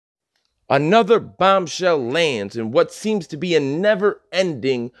Another bombshell lands in what seems to be a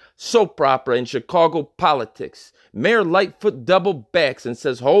never-ending soap opera in Chicago politics. Mayor Lightfoot double backs and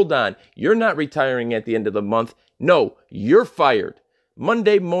says, hold on, you're not retiring at the end of the month. No, you're fired.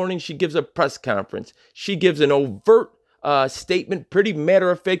 Monday morning, she gives a press conference. She gives an overt statement, pretty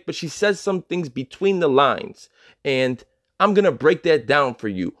matter-of-fact, but she says some things between the lines. And I'm going to break that down for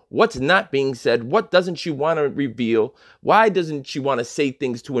you. What's not being said? What doesn't she want to reveal? Why doesn't she want to say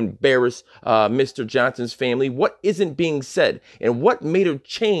things to embarrass Mr. Johnson's family? What isn't being said? And what made her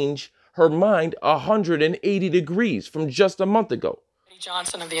change her mind 180 degrees from just a month ago? Eddie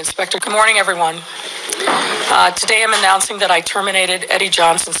Johnson of the Inspector. Good morning, everyone. Today I'm announcing that I terminated Eddie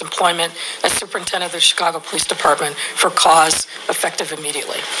Johnson's employment as Superintendent of the Chicago Police Department for cause effective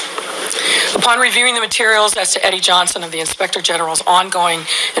immediately. Upon reviewing the materials as to Eddie Johnson of the Inspector General's ongoing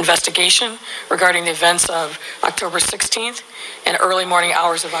investigation regarding the events of October 16th and early morning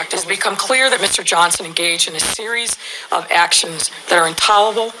hours of October, it has become clear that Mr. Johnson engaged in a series of actions that are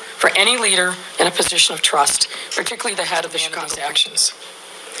intolerable for any leader in a position of trust, particularly the head of the Chicago actions.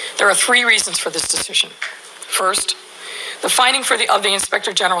 There are three reasons for this decision. First, the finding of the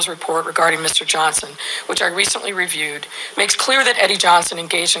Inspector General's report regarding Mr. Johnson, which I recently reviewed, makes clear that Eddie Johnson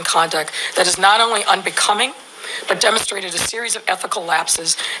engaged in conduct that is not only unbecoming, but demonstrated a series of ethical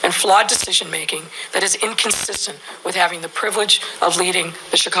lapses and flawed decision-making that is inconsistent with having the privilege of leading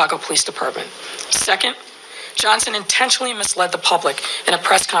the Chicago Police Department. Second, Johnson intentionally misled the public in a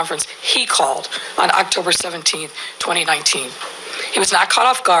press conference he called on October 17, 2019. He was not caught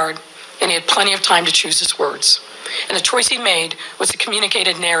off guard, and he had plenty of time to choose his words. And the choice he made was to communicate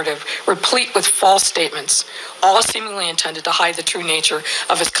a narrative replete with false statements, all seemingly intended to hide the true nature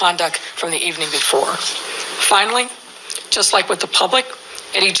of his conduct from the evening before. Finally, just like with the public,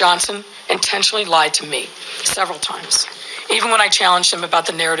 Eddie Johnson intentionally lied to me several times. Even when I challenged him about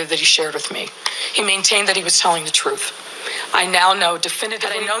the narrative that he shared with me, he maintained that he was telling the truth. I now know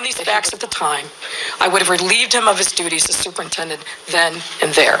definitively, had I known these facts at the time, I would have relieved him of his duties as superintendent then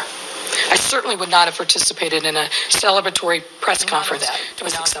and there. I certainly would not have participated in a celebratory press conference that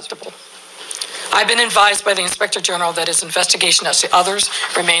was acceptable. I've been advised by the Inspector General that his investigation as to others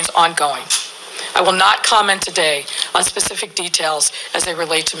remains ongoing. I will not comment today on specific details as they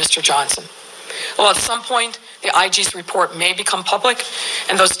relate to Mr. Johnson. Well, at some point, the IG's report may become public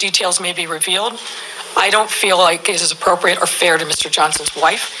and those details may be revealed. I don't feel like it is appropriate or fair to Mr. Johnson's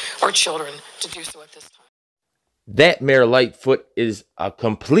wife or children to do so at this time. That Mayor Lightfoot is a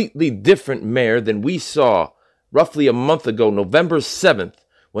completely different mayor than we saw roughly a month ago, November 7th,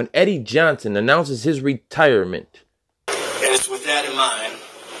 when Eddie Johnson announces his retirement. And it's with that in mind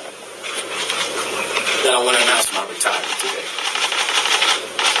that I want to announce my retirement today.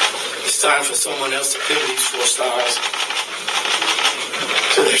 It's time for someone else to pin these 4 stars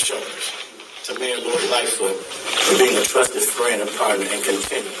to their shoulders. To Mayor Lord Lightfoot for being a trusted friend and partner and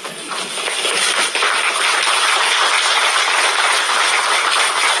continuing.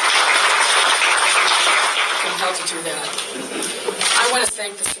 To do that. I want to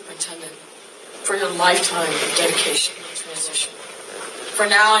thank the superintendent for your lifetime of dedication and transition. For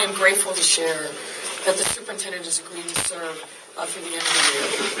now, I am grateful to share that the superintendent has agreed to serve through the end of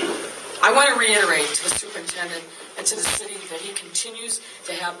the year. I want to reiterate to the superintendent and to the city that he continues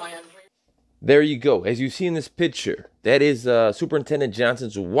to have my unwavering. There you go. As you see in this picture, that is Superintendent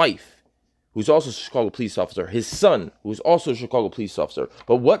Johnson's wife, who's also a Chicago police officer, his son, who's also a Chicago police officer.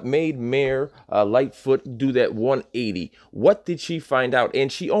 But what made Mayor Lightfoot do that 180? What did she find out?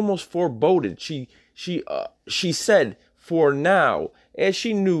 And she almost foreboded. She said, for now, as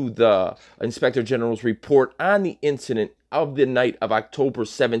she knew the Inspector General's report on the incident of the night of October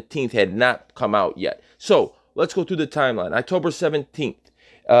 17th had not come out yet. So let's go through the timeline. October 17th,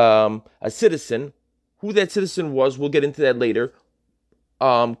 a citizen, who that citizen was, we'll get into that later,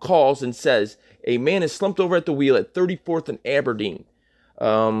 calls and says, a man is slumped over at the wheel at 34th and Aberdeen.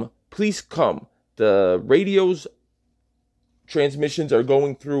 Please come. The radio's transmissions are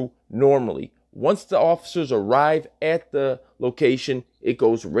going through normally. Once the officers arrive at the location, it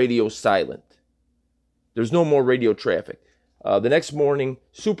goes radio silent. There's no more radio traffic. The next morning,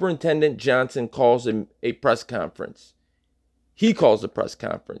 Superintendent Johnson calls a press conference. He calls the press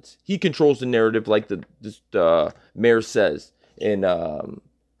conference. He controls the narrative like the mayor says. In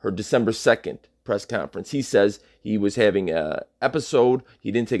her December 2nd press conference, he says he was having an episode.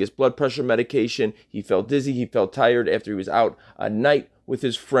 He didn't take his blood pressure medication. He felt dizzy. He felt tired after he was out a night with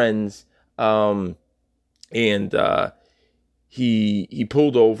his friends. And he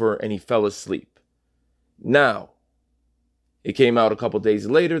pulled over and he fell asleep. Now, it came out a couple days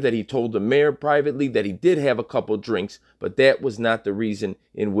later that he told the mayor privately that he did have a couple drinks, but that was not the reason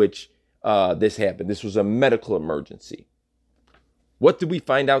in which this happened. This was a medical emergency. What did we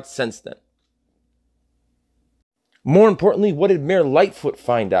find out since then? More importantly, what did Mayor Lightfoot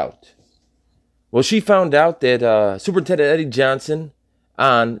find out? Well, she found out that Superintendent Eddie Johnson,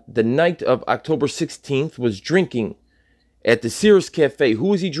 on the night of October 16th, was drinking at the Sears Cafe. Who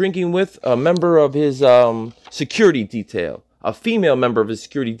was he drinking with? A member of his security detail. A female member of his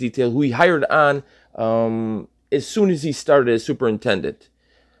security detail who he hired on as soon as he started as superintendent.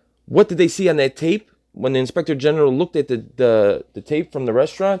 What did they see on that tape? When the Inspector General looked at the tape from the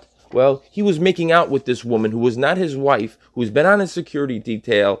restaurant, well, he was making out with this woman who was not his wife, who's been on his security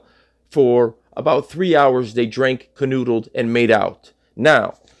detail for about 3 hours. They drank, canoodled, and made out.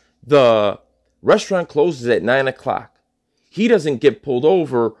 Now, the restaurant closes at 9 o'clock. He doesn't get pulled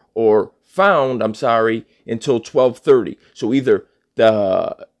over or found, until 12:30. So either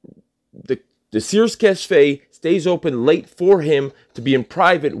the Sears Cafe stays open late for him to be in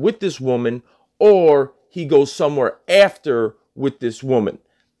private with this woman, or he goes somewhere after with this woman.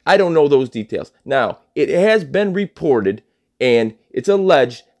 I don't know those details. Now, it has been reported, and it's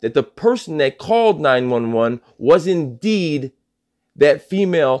alleged that the person that called 911 was indeed that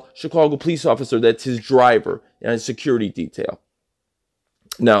female Chicago police officer that's his driver and his security detail.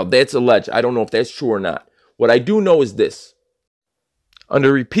 Now, that's alleged. I don't know if that's true or not. What I do know is this.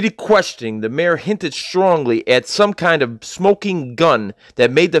 Under repeated questioning, the mayor hinted strongly at some kind of smoking gun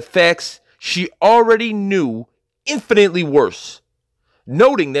that made the facts she already knew infinitely worse.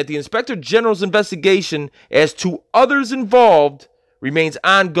 Noting that the Inspector General's investigation as to others involved remains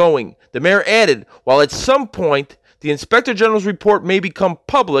ongoing, the mayor added, while at some point the Inspector General's report may become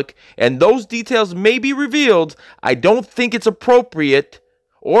public and those details may be revealed, I don't think it's appropriate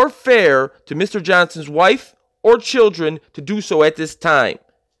or fair to Mr. Johnson's wife or children to do so at this time.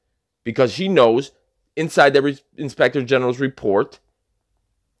 Because she knows, inside the Inspector General's report,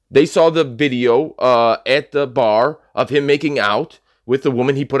 they saw the video at the bar of him making out with the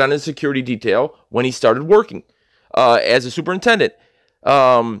woman he put on his security detail when he started working as a superintendent.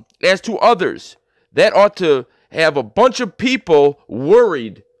 As to others, that ought to have a bunch of people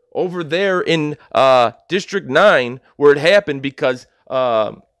worried over there in District 9 where it happened, because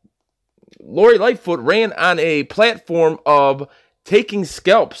Lori Lightfoot ran on a platform of taking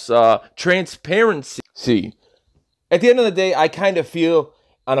scalps, transparency. At the end of the day, I kind of feel,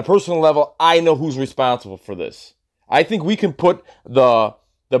 on a personal level, I know who's responsible for this. I think we can put the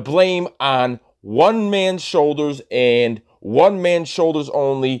blame on one man's shoulders and one man's shoulders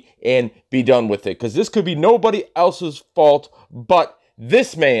only and be done with it. Because this could be nobody else's fault but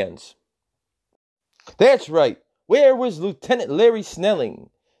this man's. That's right. Where was Lieutenant Larry Snelling?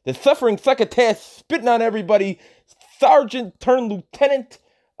 The suffering psychopath spitting on everybody, sergeant turned lieutenant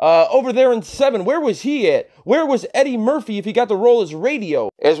over there in 7. Where was he at? Where was Eddie Murphy if he got the role as radio?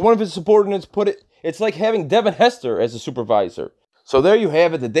 As one of his subordinates put it, it's like having Devin Hester as a supervisor. So there you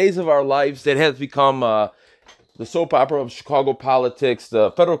have it, the days of our lives that has become the soap opera of Chicago politics.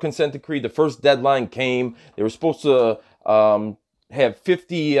 The federal consent decree, the first deadline came. They were supposed to have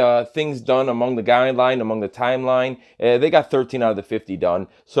 50 things done among the guideline, among the timeline. They got 13 out of the 50 done.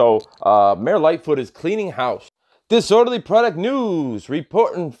 So Mayor Lightfoot is cleaning house. Disorderly Product News,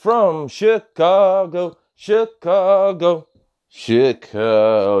 reporting from Chicago.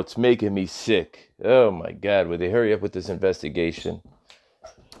 It's making me sick. Oh my God, would they hurry up with this investigation?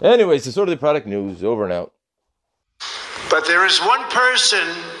 Anyways, Disorderly Product News, over and out. But there is one person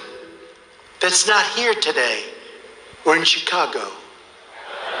that's not here today. We're in Chicago.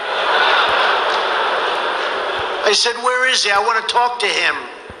 I said, where is he? I want to talk to him.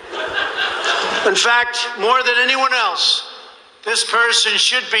 In fact, more than anyone else, this person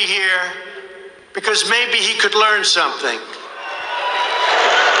should be here because maybe he could learn something.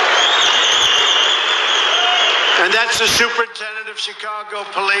 And that's the Superintendent of Chicago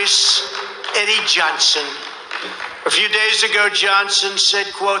Police, Eddie Johnson. A few days ago, Johnson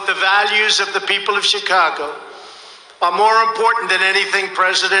said, quote, "The values of the people of Chicago are more important than anything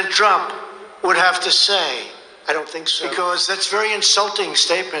President Trump would have to say." I don't think so. Because that's a very insulting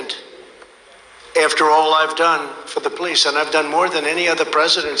statement. After all I've done for the police, and I've done more than any other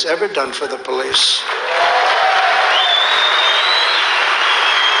president's ever done for the police.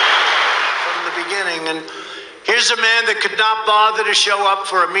 From the beginning. And here's a man that could not bother to show up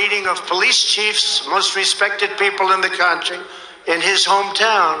for a meeting of police chiefs, most respected people in the country, in his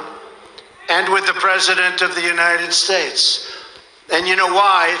hometown, and with the President of the United States. And you know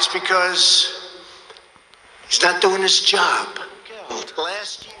why? It's because he's not doing his job.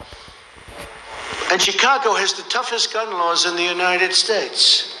 Last year. And Chicago has the toughest gun laws in the United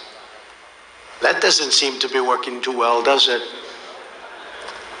States. That doesn't seem to be working too well, does it?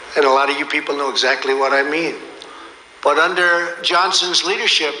 And a lot of you people know exactly what I mean. But under Johnson's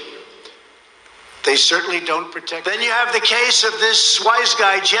leadership, they certainly don't protect. Then you have the case of this wise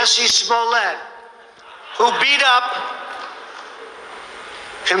guy, Jesse Smollett, who beat up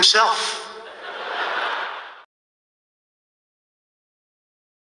himself.